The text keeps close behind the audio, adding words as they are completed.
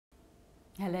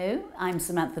Hello, I'm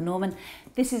Samantha Norman.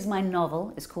 This is my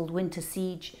novel. It's called Winter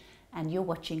Siege, and you're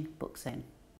watching Book Zone.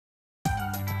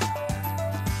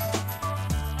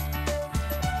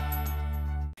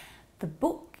 The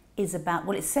book is about,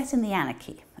 well, it's set in the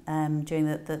Anarchy during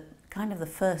the kind of the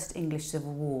first English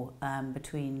Civil War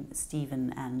between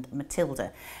Stephen and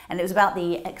Matilda. And it was about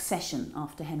the accession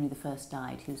after Henry I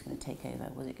died. Who was going to take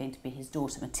over? Was it going to be his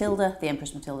daughter Matilda, the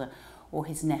Empress Matilda, or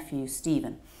his nephew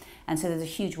Stephen? And so there's a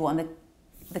huge war, and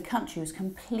the country was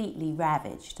completely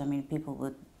ravaged. I mean, people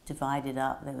were divided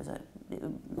up. There was a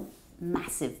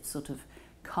massive sort of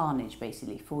carnage,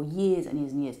 basically, for years and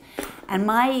years and years. And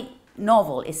my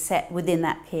novel is set within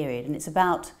that period, and it's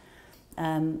about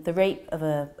the rape of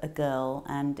a girl,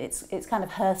 and it's kind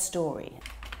of her story.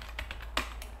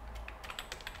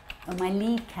 And my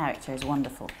lead character is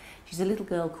wonderful. She's a little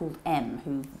girl called Em,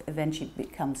 who eventually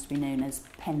becomes to be known as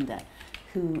Penda,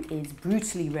 who is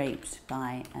brutally raped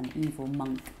by an evil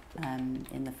monk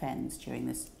in the Fens during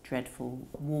this dreadful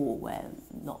war where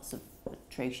lots of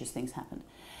atrocious things happened.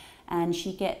 And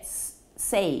she gets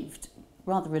saved,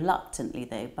 rather reluctantly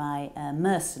though, by a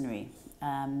mercenary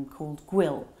called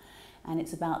Gwyll. And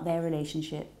it's about their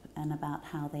relationship and about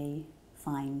how they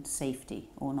find safety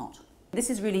or not. This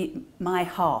is really my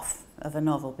half of a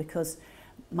novel because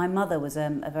my mother was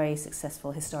a very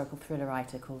successful historical thriller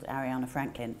writer called Ariana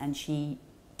Franklin, and she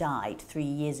died 3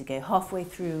 years ago, halfway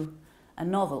through a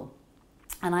novel.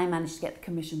 And I managed to get the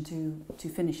commission to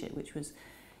finish it, which was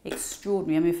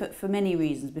extraordinary. I mean, for many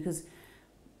reasons,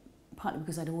 partly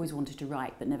because I'd always wanted to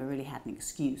write but never really had an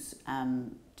excuse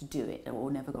to do it,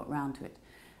 or never got round to it.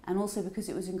 And also because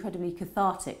it was incredibly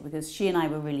cathartic, because she and I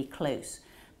were really close,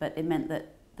 but it meant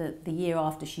that the year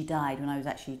after she died, when I was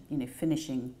actually,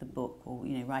 finishing the book or,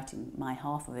 writing my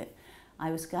half of it, I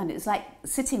was it's like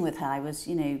sitting with her. I was,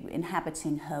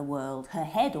 inhabiting her world, her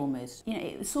head almost.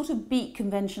 It was sort of beat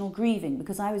conventional grieving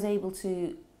because I was able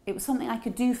to, it was something I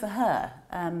could do for her,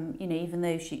 even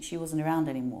though she wasn't around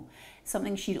anymore.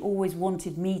 Something she'd always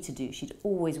wanted me to do. She'd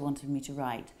always wanted me to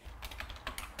write.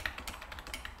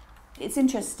 It's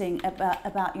interesting about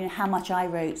how much I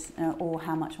wrote or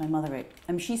how much my mother wrote.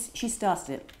 I mean, she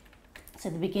started it,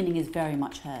 so the beginning is very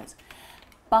much hers.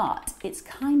 But it's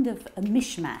kind of a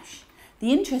mishmash.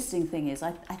 The interesting thing is,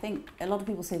 I think a lot of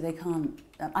people say they can't.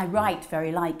 I write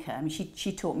very like her. I mean,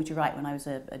 she taught me to write when I was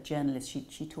a journalist.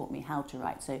 She taught me how to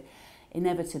write. So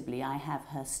inevitably, I have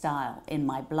her style in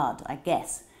my blood, I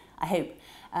guess. I hope.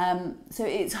 So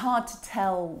it's hard to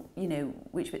tell,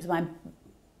 which bits of mine.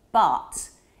 But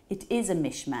it is a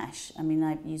mishmash. I mean,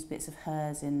 I've used bits of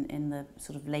hers in the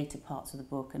sort of later parts of the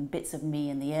book and bits of me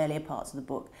in the earlier parts of the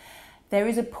book. There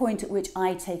is a point at which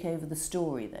I take over the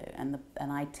story, though, and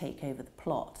I take over the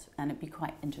plot, and it'd be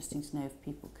quite interesting to know if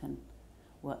people can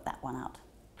work that one out.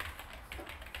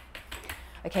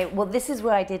 Okay, well, this is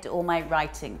where I did all my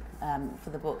writing for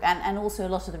the book, and also a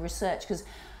lot of the research, because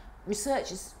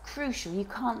research is crucial. You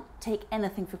can't take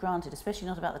anything for granted, especially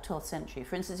not about the 12th century.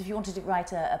 For instance, if you wanted to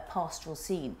write a pastoral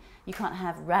scene, you can't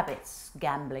have rabbits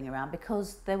gambling around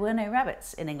because there were no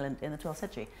rabbits in England in the 12th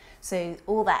century. So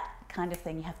all that kind of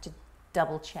thing you have to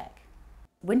double check.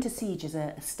 Winter Siege is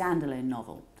a standalone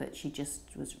novel that she just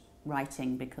was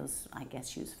writing because I guess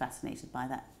she was fascinated by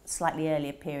that slightly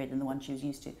earlier period than the one she was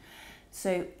used to.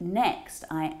 So next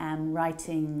I am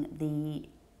writing the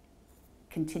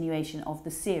continuation of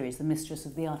the series, the Mistress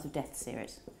of the Art of Death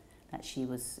series that she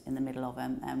was in the middle of,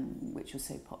 which was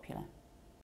so popular.